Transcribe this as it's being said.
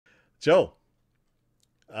Joe,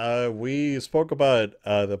 we spoke about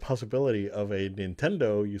the possibility of a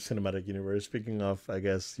Nintendo cinematic universe. Speaking of, I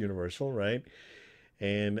guess, Universal, right?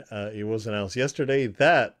 And it was announced yesterday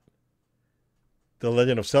that The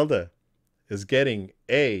Legend of Zelda is getting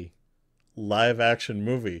a live action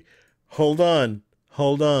movie. Hold on,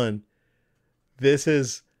 hold on. This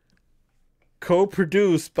is co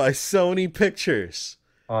produced by Sony Pictures.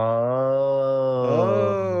 Oh,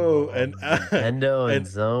 Oh, and Nintendo and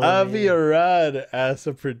and Avi Sony. Arad as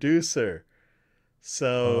a producer.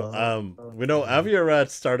 So Oh, we know Avi Arad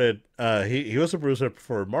started. He was a producer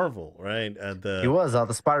for Marvel, right? And he was all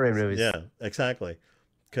the Spider-Man movies. yeah, exactly.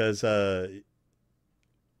 Because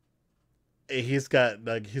he's got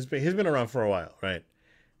like he's been around for a while, right?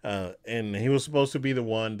 And he was supposed to be the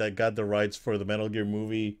one that got the rights for the Metal Gear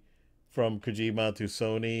movie from Kojima to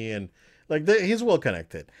Sony, and like he's well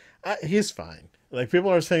connected. He's fine. Like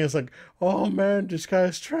people are saying, it's like, oh man, this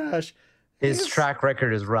guy's trash. His He's track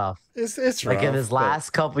record is rough. it's Like in his rough, but last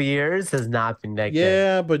couple years, has not been that good.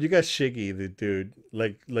 yeah, but you got Shiggy, the dude.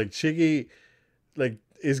 Like Shiggy, like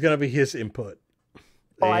is gonna be his input,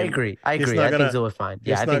 Oh, I and agree. I he's agree. not I think gonna Zoe is fine.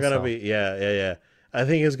 Yeah, he's I not think gonna so. be yeah. I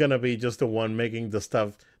think he's gonna be just the one making the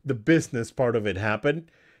stuff, the business part of it happen.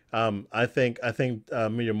 I think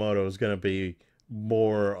Miyamoto is gonna be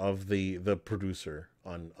more of the producer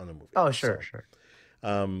on the movie. Oh, sure, So sure.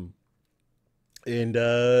 um and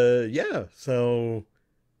yeah, so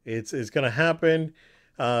it's gonna happen.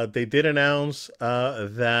 They did announce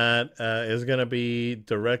that it's gonna be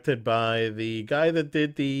directed by the guy that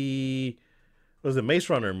did the was the Maze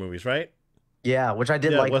Runner movies, right? Yeah, which I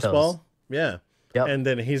did Yeah, like West those. Ball. Yeah, Yep. and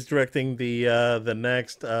then he's directing the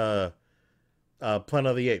next Planet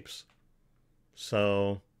of the Apes.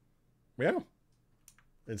 So yeah,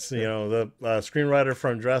 it's the screenwriter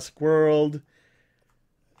from Jurassic World.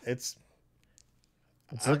 It's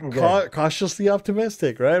It's looking good. cautiously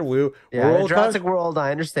optimistic, right? We're Yeah, all Jurassic World,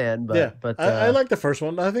 I understand, yeah. but I like the first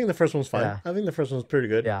one. I think the first one's fine. yeah, I think the first one's pretty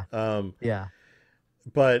good. yeah, yeah.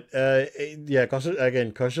 But yeah,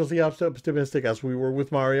 cautiously optimistic as we were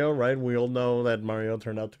with Mario, right? We all know that Mario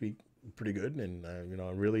turned out to be pretty good, and I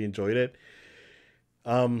really enjoyed it.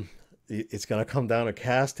 Um, it's gonna come down to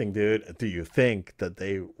casting, dude. Do you think that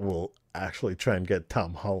they will actually try and get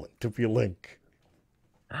Tom Holland to be Link?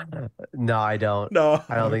 No, I don't. No.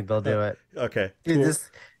 I don't think they'll do it. Okay. Dude, this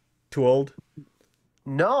Too old.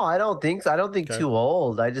 no, I don't think so. I don't think Okay. too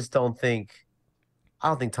old. I don't think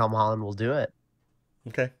Tom Holland will do it.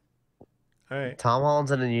 Okay. All right. Tom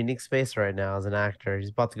Holland's in a unique space right now as an actor. He's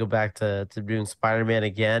about to go back to doing Spider-Man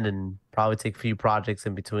again and probably take a few projects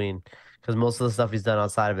in between because most of the stuff he's done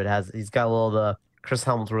outside of it he's got a little the Chris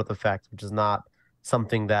Hemsworth effect, which is not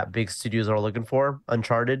something that big studios are looking for.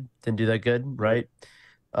 Uncharted didn't do that good, Right.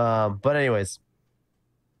 right? But anyways,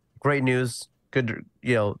 great news. Good,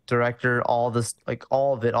 director, all this, like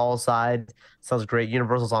all of it, all aside, sounds great.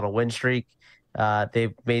 Universal's on a win streak.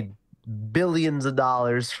 They've made billions of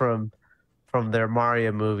dollars from their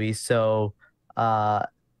Mario movie. So uh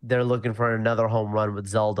they're looking for another home run with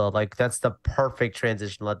Zelda. Like that's the perfect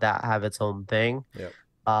transition. Let that have its own thing. Yep.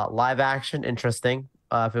 Live action, interesting.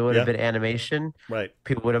 If it would have Yeah. been animation, Right.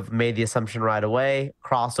 people would have made the assumption right away.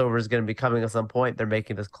 Crossover is going to be coming at some point. They're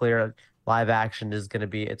making this clear. Live action is going to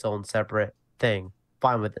be its own separate thing.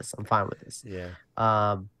 Fine with this. I'm fine with this. Yeah.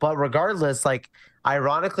 But regardless, like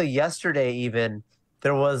ironically, yesterday even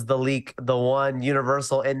there was the leak, the one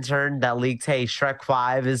Universal intern that leaked, hey, Shrek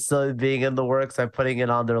 5 is still being in the works by putting it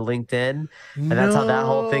on their LinkedIn. And that's how that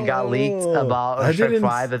whole thing got leaked No, about Shrek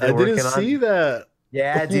 5 that I they're didn't working see on. that.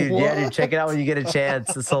 Yeah, dude. Yeah, dude. Check it out What? when you get a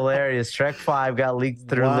chance. It's hilarious. Shrek 5 got leaked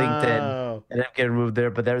through LinkedIn Wow. and it getting removed there,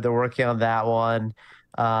 but they're working on that one.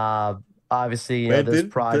 Uh Obviously, Wait, this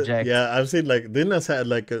project. yeah, I've seen like didn't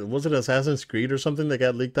like was it Assassin's Creed or something that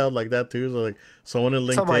got leaked out like that too? So like someone in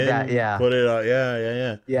Something like that. LinkedIn Yeah. put it out. Yeah.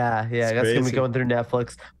 Yeah, It's yeah, that's gonna be crazy. going through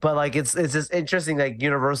Netflix. But like, it's just interesting. Like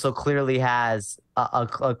Universal clearly has a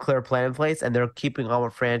clear plan in place, and they're keeping on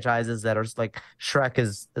with franchises that are like Shrek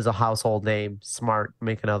is a household name. Smart,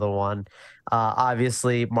 make another one.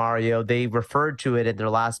 Obviously Mario. They referred to it in their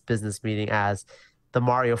last business meeting as the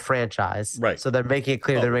Mario franchise. Right. So they're making it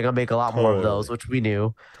clear they're Oh, gonna make a lot more of those, totally, which we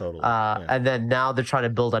knew. totally. Yeah. And then now they're trying to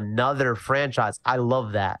build another franchise. I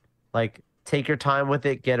love that. Like, take your time with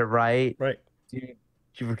it, get it right. Right.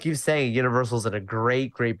 You keep saying Universal's in a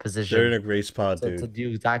great They're in position a great spot, to dude. do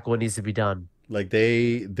exactly what needs to be done. Like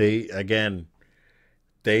they again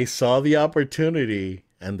they saw the opportunity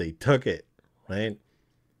and they took it, right?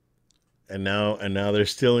 And now they're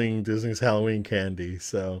stealing Disney's Halloween candy.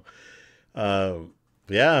 So, um,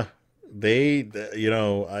 yeah, they,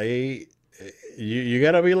 I you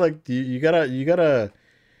gotta be like you gotta.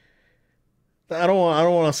 I don't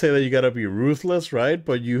want to say that you gotta be ruthless, right?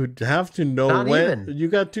 But you have to know Not when even. you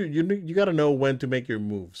gotta know when to make your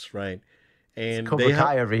moves, right? It's And Cobra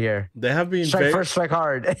Kai over here. they have been Strike very first, strike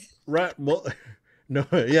hard. right. Well, no,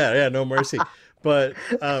 yeah, no mercy, but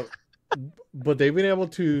they've been able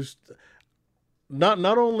to not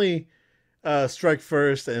only strike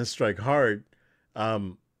first and strike hard,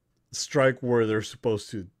 um, strike where they're supposed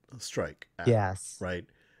to strike at, Yes. right?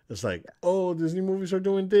 It's like, oh, Disney movies are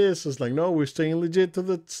doing this. It's like, no, we're staying legit to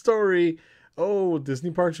the story. Oh,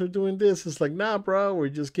 Disney parks are doing this. It's like, nah, bro, we're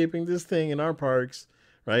just keeping this thing in our parks,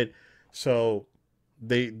 right? So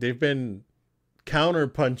they've been counter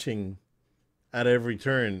punching at every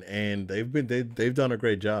turn, and they've done a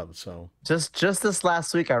great job. So Just this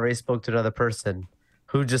last week, I already spoke to another person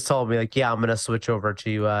who just told me like, yeah, I'm gonna switch over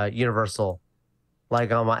to Universal,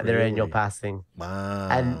 like on their annual really, passing.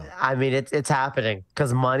 And wow, I mean, it's happening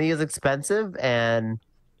because money is expensive, and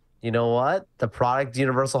you know what? The product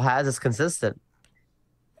Universal has is consistent.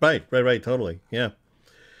 right, totally, yeah,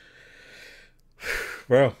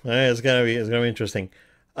 bro. It's gonna be interesting.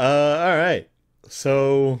 All right,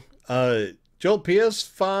 so Joel,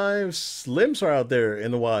 PS5 Slims are out there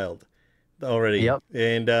in the wild already, Yep.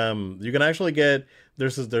 and you can actually get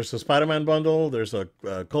there's a Spider-Man bundle, there's a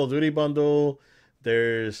Call of Duty bundle,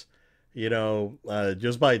 there's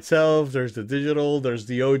just by itself, there's the digital, there's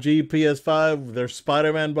the OG PS5, there's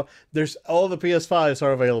Spider-Man, there's all the PS5s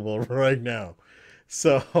are available right now.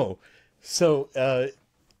 So, so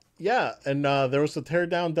yeah, and there was a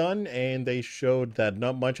teardown done, and they showed that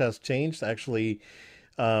not much has changed. Actually,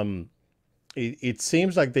 um, it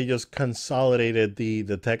seems like they just consolidated the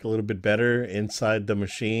tech a little bit better inside the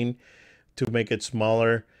machine to make it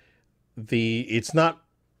smaller. It's not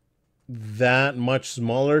that much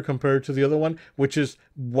smaller compared to the other one, which is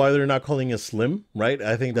why they're not calling it slim, right?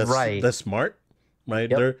 I think Right. that's smart, right?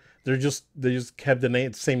 Yep. They just kept the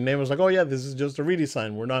name same name. It was like, oh yeah, this is just a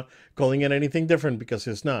redesign. We're not calling it anything different because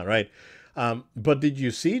it's not, right? But did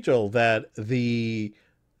you see, Joel, that the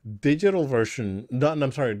digital version, not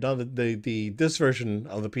I'm sorry, not the this version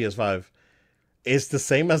of the PS5 is the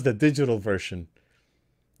same as the digital version.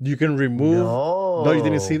 You can remove. No, you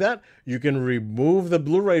didn't see No. that. You can remove the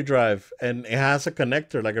Blu-ray drive, and it has a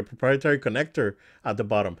connector, like a proprietary connector at the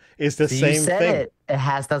bottom. It's the So you same said thing. it. It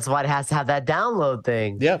has. That's why it has to have that download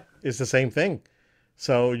thing. Yeah, it's the same thing.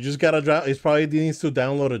 So you just gotta drive. It's probably needs to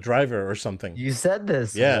download a driver or something. You said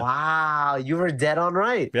this. Yeah, Wow. You were dead on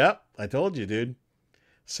right. yeah. I told you, dude.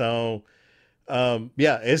 So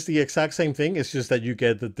yeah, it's the exact same thing. It's just that you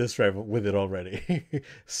get the disc drive with it already.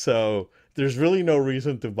 So there's really no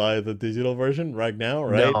reason to buy the digital version right now, No,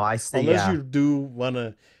 right? I see. Unless Yeah. you do want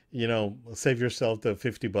to, save yourself the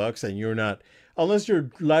 $50 and you're not, unless your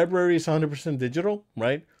library is 100% digital,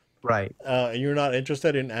 right? Right. And you're not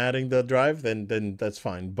interested in adding the drive, then that's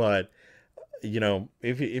fine. But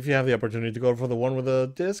if you have the opportunity to go for the one with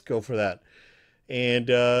the disc, go for that. And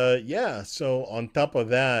yeah, so on top of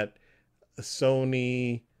that,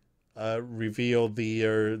 Sony revealed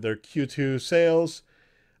their Q2 sales.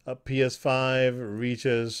 PS5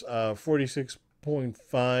 reaches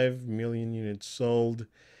 46.5 million units sold,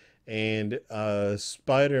 and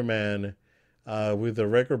Spider-Man with the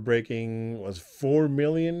record-breaking was 4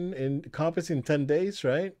 million in copies in 10 days,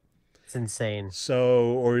 right? It's insane. So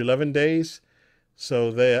or 11 days.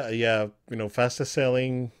 So they yeah, fastest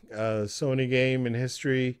selling Sony game in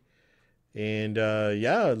history, and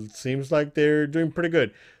yeah, it seems like they're doing pretty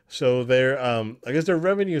good. So their I guess their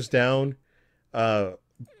revenue is down uh,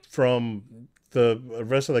 from the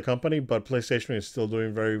rest of the company, but PlayStation is still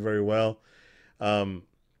doing very very well. Um,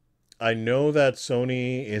 I know that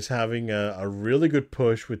Sony is having a really good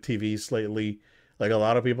push with TVs lately. Like a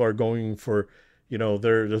lot of people are going for,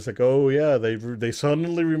 they're just like, oh yeah, they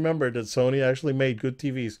suddenly remembered that Sony actually made good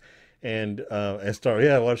TVs, and start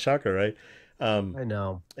yeah, what a shocker, right? Um, I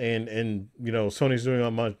know. and Sony's doing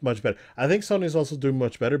a much better. I think Sony's also doing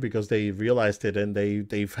much better because they realized it and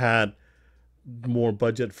they've had more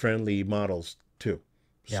budget friendly models too.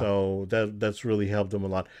 Yeah. So that's really helped them a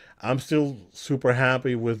lot. I'm still super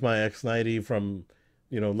happy with my X90 from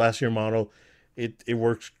last year model. It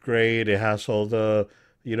works great. It has all the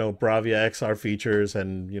Bravia XR features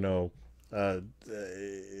and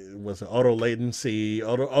was auto latency,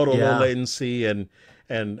 auto low Yeah. latency and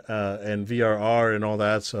VRR and all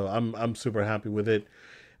that. So I'm super happy with it.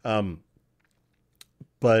 Um,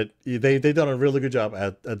 but they done a really good job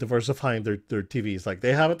at diversifying their TVs. Like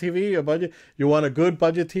they have a TV, a budget. You want a good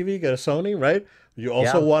budget TV, get a Sony, right? You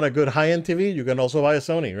also Yeah. want a good high end TV, you can also buy a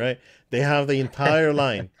Sony, right? They have the entire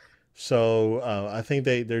line. So I think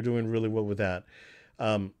they're doing really well with that.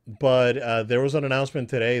 But there was an announcement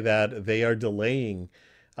today that they are delaying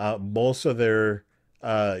most of their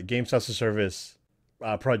games as a service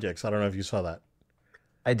projects. I don't know if you saw that.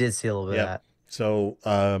 I did see a little bit of Yep. that.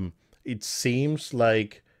 So it seems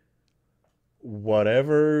like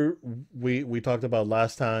whatever we talked about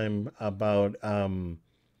last time about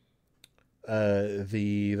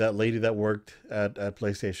the that lady that worked at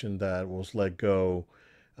PlayStation that was let go,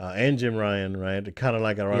 and Jim Ryan, right? Kind of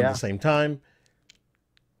like around the Yeah, same time.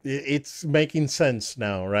 It's making sense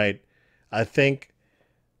now, right? I think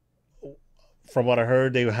from what I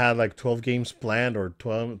heard, they had like 12 games planned or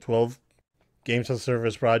 12 games as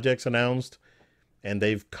service projects announced, and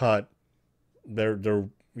they've cut their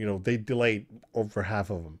they delayed over half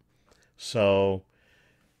of them. So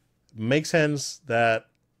makes sense that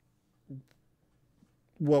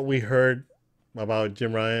what we heard about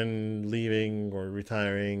Jim Ryan leaving or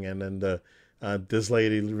retiring, and then the this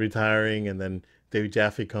lady retiring, and then David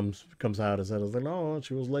Jaffe comes out and says, like, "No,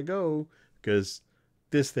 she was let go because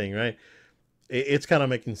this thing, right?" It's kind of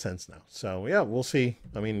making sense now. So yeah, we'll see.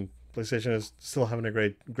 I mean, PlayStation is still having a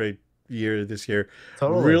great year this year.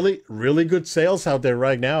 totally. Really good sales out there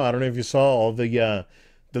right now. I don't know if you saw all the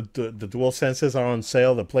dual senses are on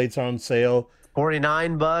sale. The plates are on sale.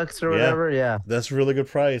 $49 or Yeah, whatever. Yeah. that's really good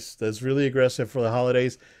price. That's really aggressive for the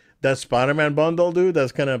holidays. That Spider-Man bundle, dude,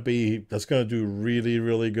 that's gonna do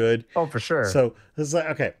really good. Oh, for sure. So it's like,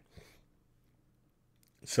 okay,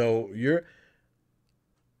 so you're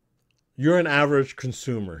an average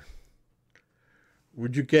consumer.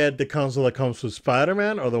 Would you get the console that comes with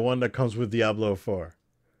Spider-Man or the one that comes with Diablo 4?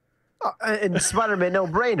 And Spider-Man, no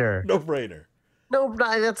brainer. No brainer. No,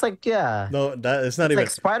 that's like, yeah. No, that it's not It's like even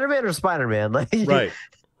Spider-Man or Spider-Man. Like, right,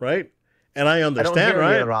 right. And I I don't understand, hear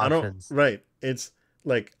any right? other I don't, options. right. It's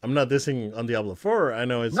like I'm not dissing on Diablo 4. I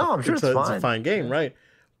know No, I'm sure it's it's a fine. fine game, Yeah. right?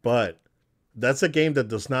 But that's a game that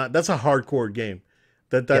does not. That's a hardcore game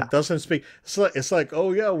that Yeah. doesn't speak. It's like,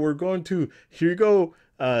 oh yeah, we're going to here you go.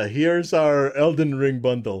 Here's our Elden Ring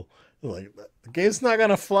bundle. Like the game's not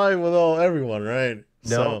gonna fly with all everyone, right?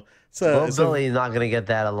 No. So Little it's a Billy's not gonna get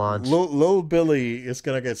that at launch. little Billy is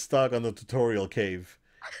gonna get stuck on the tutorial cave,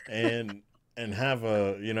 and have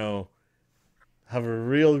a have a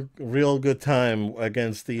real good time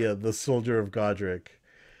against the soldier of Godric.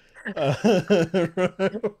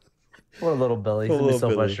 Poor little Billy. For He's gonna be little so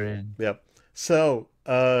Billy. frustrated. Yep. So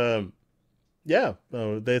yeah,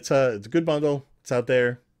 no, it's a good bundle. It's out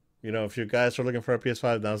there. If you guys are looking for a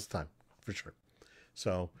PS5, now's the time for sure.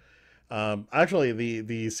 So actually,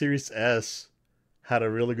 the Series S had a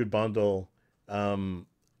really good bundle.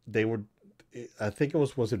 They were, I think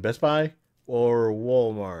was it Best Buy or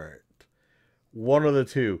Walmart? One of the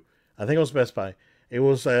two. I think it was Best Buy. It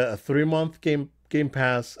was a 3 month Game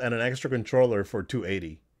Pass and an extra controller for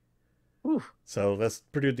 280. Whew. So that's a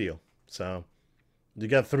pretty good deal. So you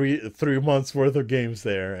got three months worth of games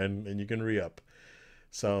there, and you can re up.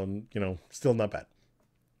 So still not bad.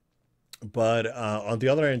 But on the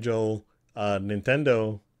other end, Joel,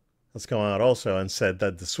 Nintendo has come out also and said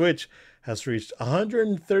that the Switch has reached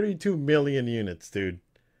 132 million units, dude.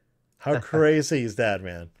 How crazy is that,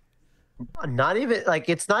 man? Not even like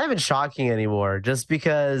it's not even shocking anymore, just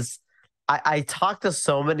because I talk to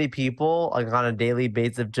so many people like on a daily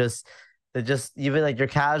basis of just that just even like your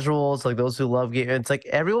casuals, like those who love game. It's like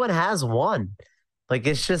everyone has one. Like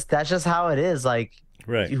it's just that's just how it is. Like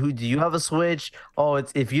Right. who do you have a Switch? Oh,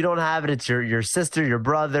 it's if you don't have it, it's your sister, your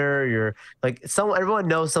brother, your like some everyone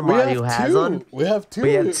knows We somebody who have has one. two. We have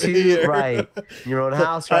We have two two, here. right? In your own So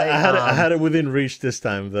house, I right? had it. I had it within reach this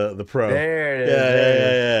time. The Pro. There it is. Yeah, There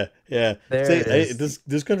yeah, it is. yeah, yeah, yeah. There See, it is.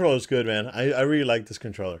 this controller is good, man. I really like this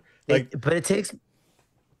controller. Like, But it takes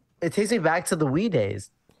me back to the Wii days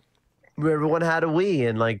where everyone had a Wii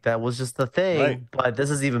and like that was just the right, thing. But this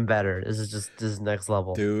is even better. This is next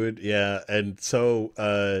level. dude. Yeah, and so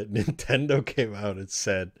Nintendo came out and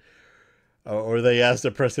said, or they asked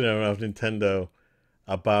the president of Nintendo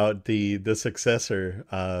about the successor.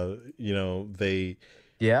 They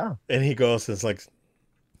Yeah. and he goes, it's like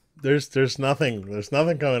there's nothing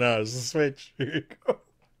coming out. It's a Switch. Here you go.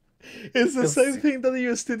 It's the same Because thing that they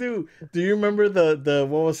used to do. Do you remember the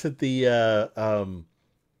what was it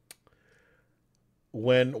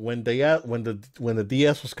when the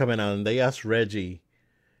DS was coming out and they asked Reggie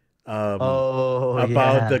um oh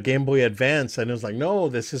about yeah. the Game Boy Advance, and it was like, no,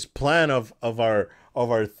 this is plan of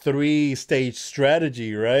our 3 stage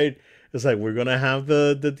strategy, right? It's like we're gonna have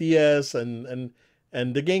the DS and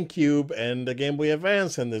the GameCube and the Game Boy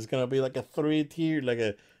Advance, and there's gonna be like a 3 tier, like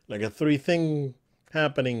a 3 thing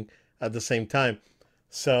happening at the same time.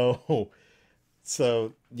 So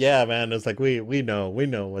so Yeah, man. It's like we know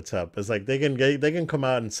what's up. It's like they can come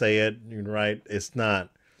out and say it, right? It's not.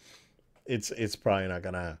 It's probably not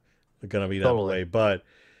gonna be that Totally. way. But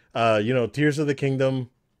Tears of the Kingdom,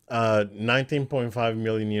 19.5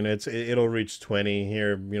 million units. It'll reach 20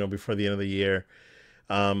 here, before the end of the year.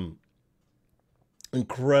 Um,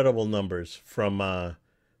 Incredible numbers from Nintendo.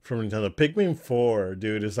 Pikmin 4,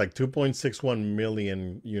 dude, is like 2.61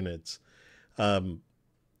 million units. Um,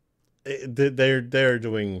 they're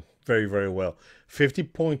doing very very well.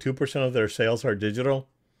 50.2% of their sales are digital.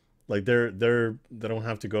 Like they don't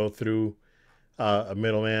have to go through a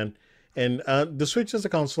middleman. And the Switch is a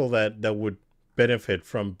console that would benefit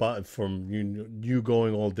from you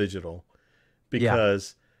going all digital Yeah.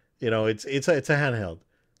 because it's a handheld.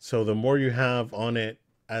 So the more you have on it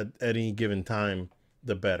at any given time,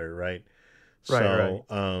 the better, right? Right. Right.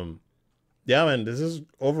 So yeah, man, this is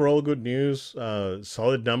overall good news.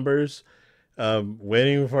 Solid numbers.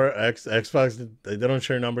 Waiting for Xbox. They don't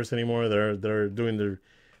share numbers anymore. They're doing their.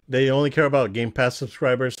 They only care about Game Pass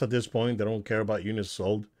subscribers at this point. They don't care about units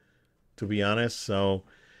sold, to be honest. So,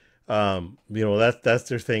 that's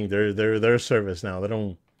their thing. They're their service now.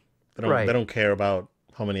 They Right. don't care about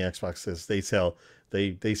how many Xboxes they sell.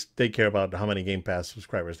 They care about how many Game Pass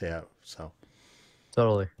subscribers they have. So,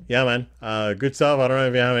 Totally. yeah, man. Good stuff. I don't know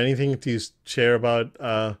if you have anything to share about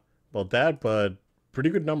that, but pretty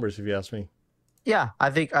good numbers if you ask me. Yeah, I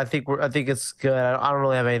think it's good. I don't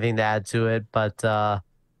really have anything to add to it, but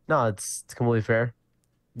no, it's completely fair.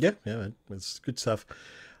 Yeah, yeah, man. It's good stuff.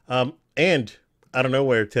 And out of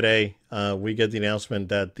nowhere today, we get the announcement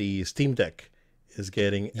that the Steam Deck is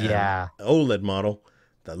getting an Yeah. OLED model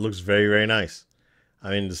that looks very, very nice. I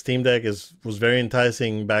mean, the Steam Deck was very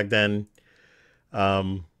enticing back then.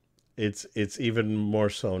 Um, it's even more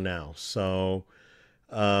so now. So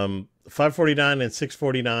 549 and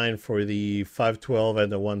 649 for the 512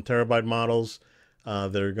 and the 1 terabyte models.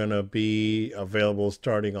 They're gonna be available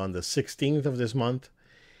starting on the 16th of this month.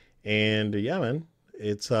 And yeah, man,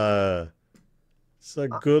 it's a it's a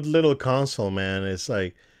Uh, good little console, man. It's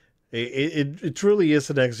like it truly is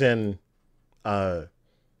an next gen uh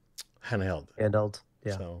handheld. Handled.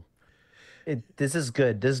 Yeah. So This is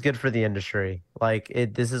good. This is good for the industry.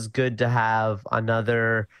 This is good to have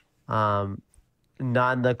another um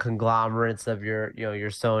not in the conglomerates of your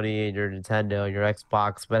Sony and your Nintendo and your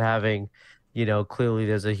Xbox, but having, clearly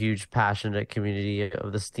there's a huge passionate community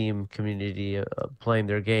of the Steam community playing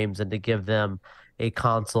their games, and to give them a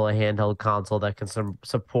handheld console that can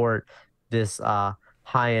support this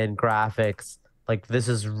high-end graphics. Like this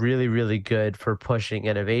is really, really good for pushing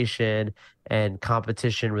innovation and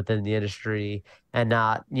competition within the industry, and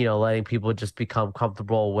not, letting people just become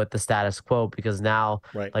comfortable with the status quo, because now,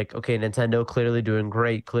 right, like, okay, Nintendo clearly doing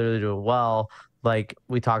great, clearly doing well. Like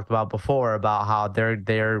we talked about before, about how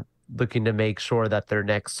they're looking to make sure that their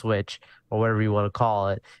next Switch, or whatever you want to call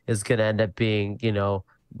it, is going to end up being,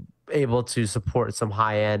 able to support some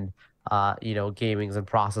high end, gamings and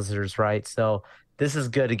processors, right? So this is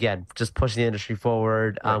good, again, just pushing the industry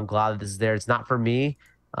forward. right, I'm glad that this is there. It's not for me,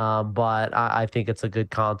 but I think it's a good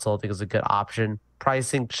console. I think it's a good option.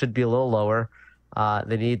 Pricing should be a little lower.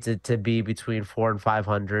 They need to be between 400 and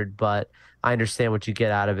 500, but I understand what you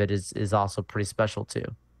get out of it is also pretty special too.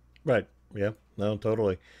 right. Yeah, no,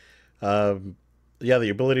 totally. Um, yeah, the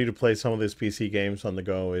ability to play some of these PC games on the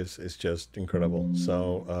go is just incredible.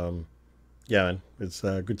 So yeah, man, it's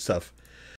good stuff.